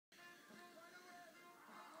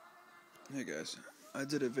Hey guys, I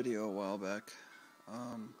did a video a while back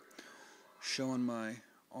showing my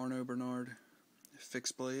Arno Bernard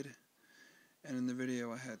fixed blade, and in the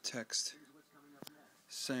video I had text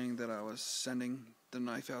saying that I was sending the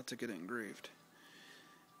knife out to get it engraved,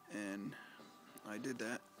 and I did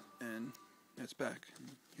that, and it's back.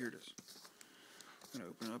 Here it is. I'm going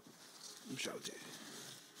to open it up and show it to you.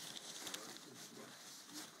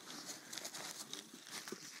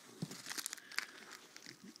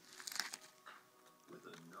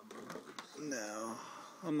 Now,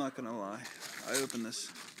 I'm not gonna lie, I opened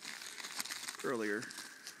this earlier,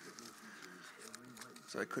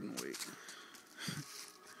 so I couldn't wait.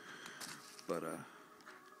 But,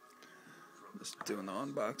 just doing the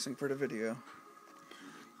unboxing for the video,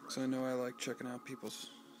 so I know I like checking out people's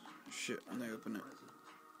shit when they open it.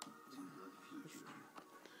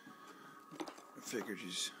 I figured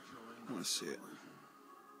you want to see it.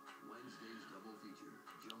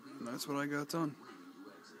 And that's what I got done.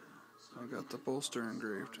 I got the bolster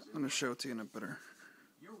engraved. I'm going to show it to you in a better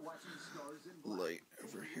light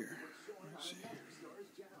over here. Let's see.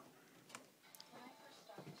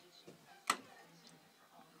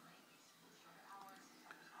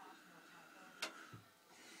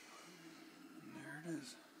 And there it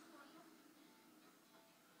is.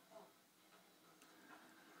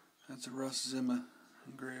 That's a Russ Zima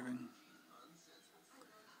engraving.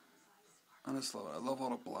 I just love it. I love all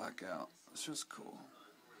the blackout. It's just cool.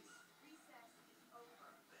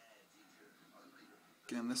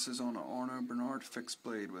 Again, this is on an Arno Bernard fixed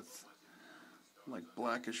blade with like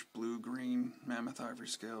blackish blue-green mammoth ivory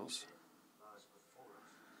scales.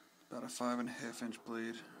 About a 5.5 inch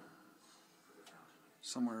blade,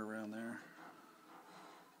 somewhere around there.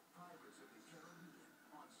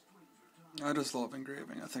 I just love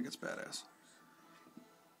engraving. I think it's badass.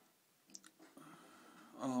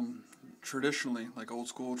 Traditionally, like old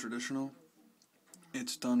school traditional,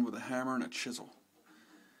 it's done with a hammer and a chisel.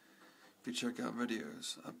 If you check out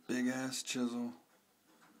videos, a big ass chisel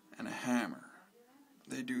and a hammer,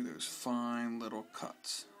 they do those fine little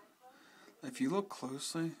cuts. If you look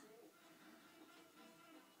closely,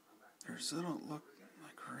 there's little, look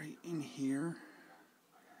like right in here,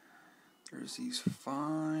 there's these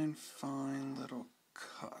fine little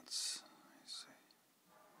cuts. Let me see.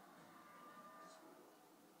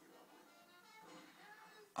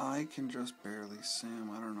 I can just barely see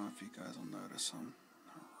them. I don't know if you guys will notice them.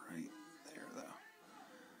 Right there,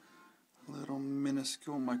 though. Little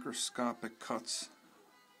minuscule microscopic cuts.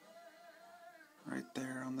 Right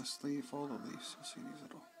there on the sleeve, all the leaves. You'll see these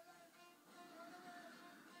little.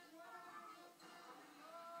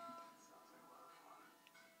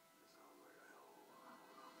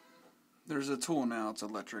 There's a tool now, it's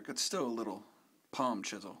electric. It's still a little palm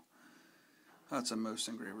chisel. That's what most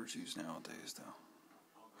engravers use nowadays, though.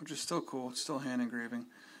 Which is still cool, it's still hand engraving.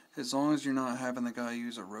 As long as you're not having the guy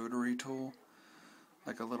use a rotary tool,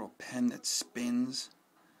 like a little pen that spins.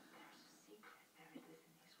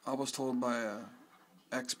 I was told by an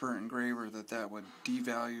expert engraver that would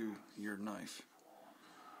devalue your knife.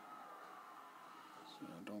 So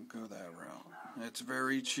don't go that route. It's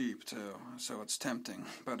very cheap too, so it's tempting,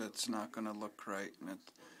 but it's not going to look right. And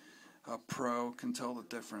a pro can tell the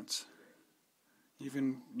difference.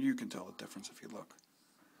 Even you can tell the difference if you look.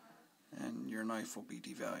 And your knife will be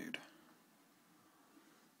devalued.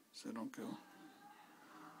 So don't go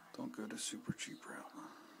the super cheap route.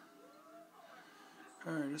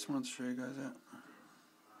 Alright, just wanted to show you guys that.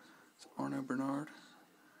 It's Arno Bernard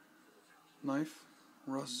knife,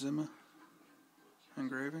 Russ Zima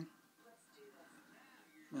engraving,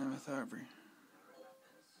 mammoth ivory.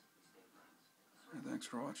 Alright, thanks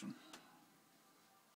for watching.